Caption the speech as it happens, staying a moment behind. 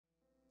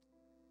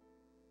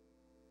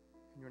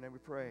In your name we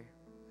pray.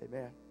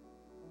 Amen.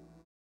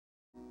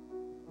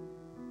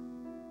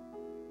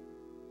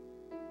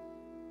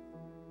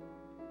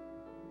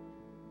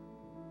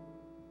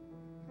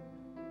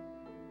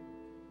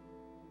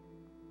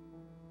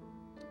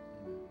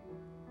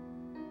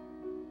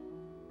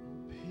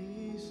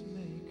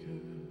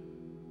 Peacemaker,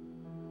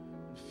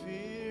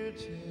 fear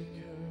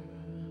taker,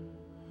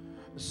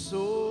 a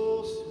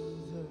soul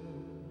soother,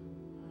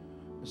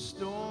 a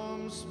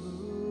storm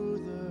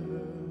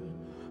smoother,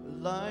 a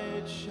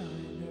light shiner,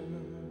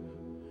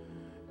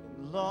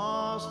 and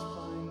lost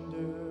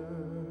finder,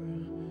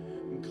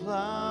 and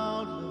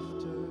cloud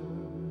lifter,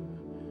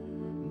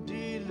 and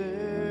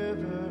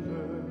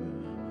deliverer,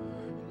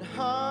 and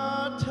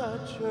heart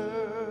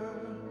toucher,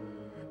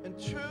 and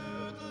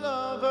truth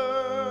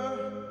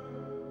lover.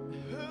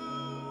 Who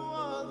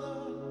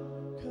other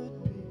could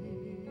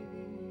be?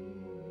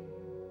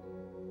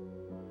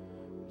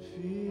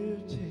 Fear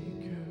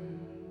taker,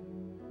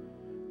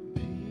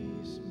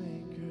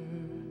 peacemaker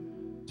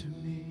to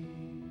me.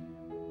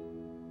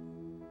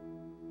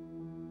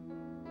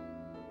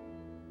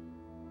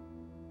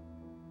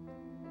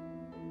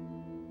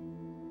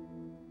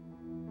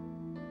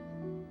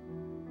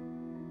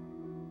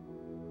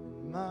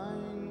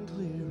 Mind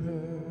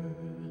clearer,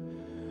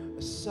 a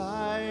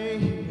sigh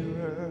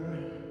hearer,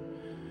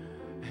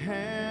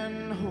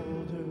 hand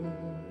holder,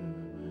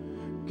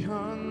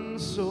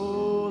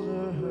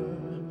 consoler,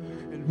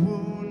 and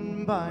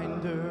wound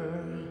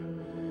binder,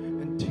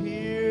 and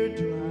tear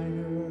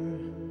dryer,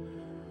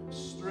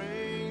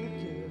 strength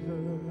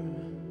giver,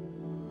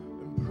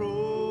 and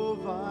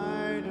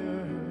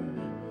provider,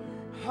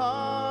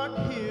 heart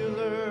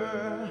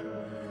healer,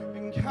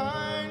 and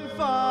kind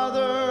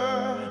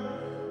father.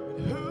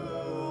 And who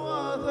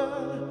other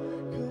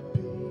could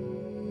be?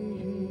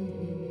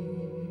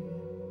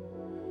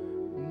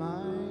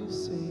 My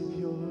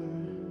Savior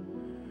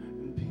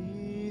and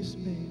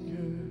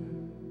peacemaker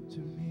to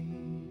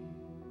me.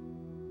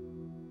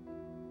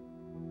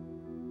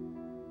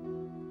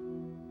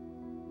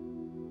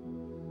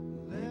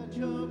 Let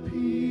your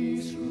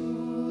peace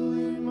rule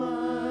in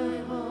my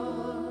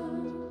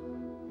heart.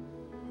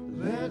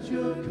 Let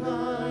your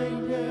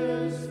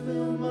kindness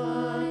fill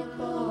my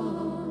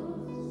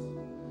thoughts.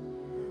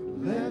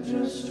 Let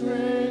your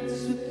strength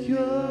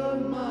secure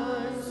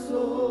my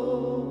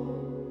soul.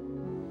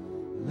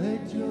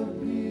 Let your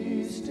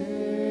peace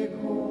take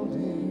hold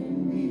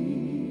in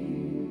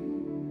me.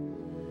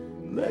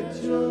 Let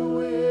your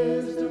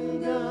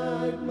wisdom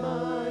guide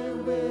my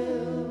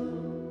will.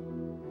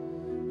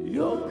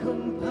 Your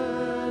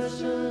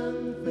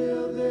compassion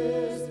fill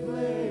this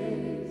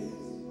place.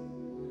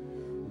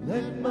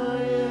 Let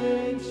my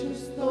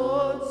anxious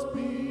thoughts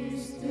be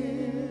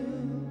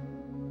still.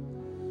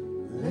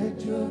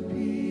 Let your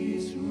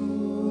peace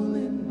rule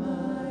in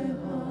my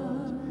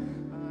heart.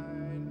 I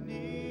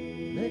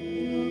need. Let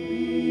your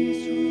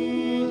peace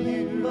rule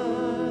in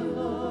my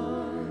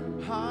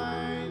heart.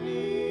 I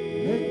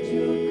need. Let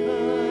your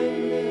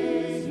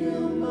kindness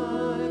fill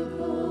my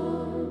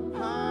thoughts.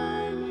 I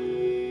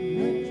need.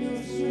 Let your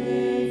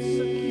strength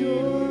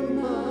secure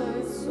my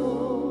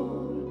soul.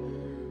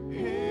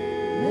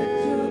 Let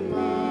your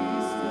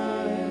peace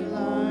take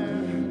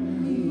hold in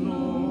me.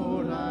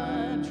 Lord,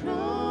 I trust.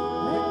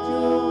 Let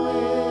your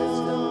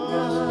wisdom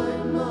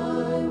guide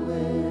my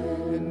way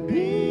and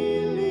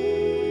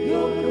believe.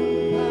 Your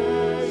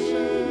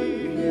compassion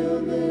fill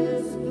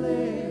this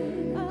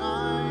place. I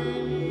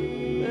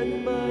need. Let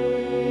my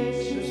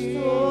anxious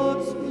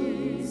thoughts be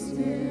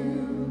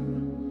still.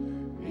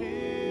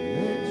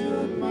 Let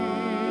your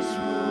peace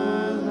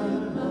rule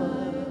in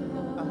my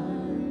heart. I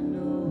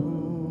know.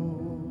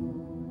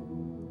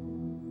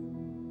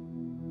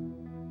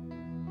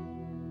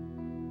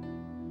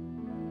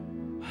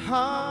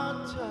 Heart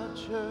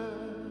toucher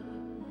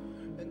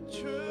and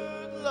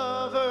truth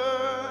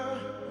lover,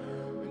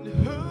 and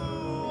who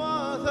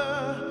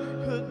other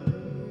could be?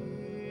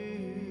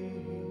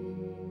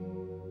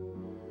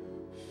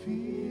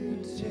 Fear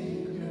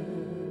taker,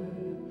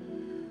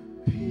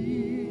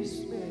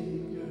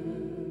 peacemaker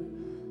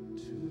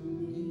to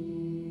me.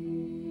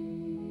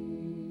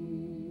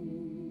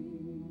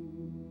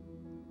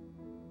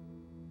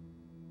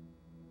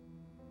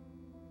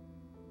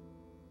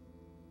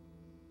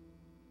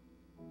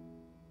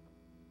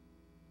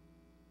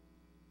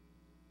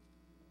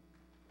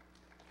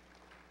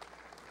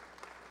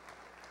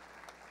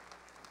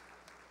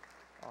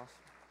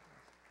 Awesome.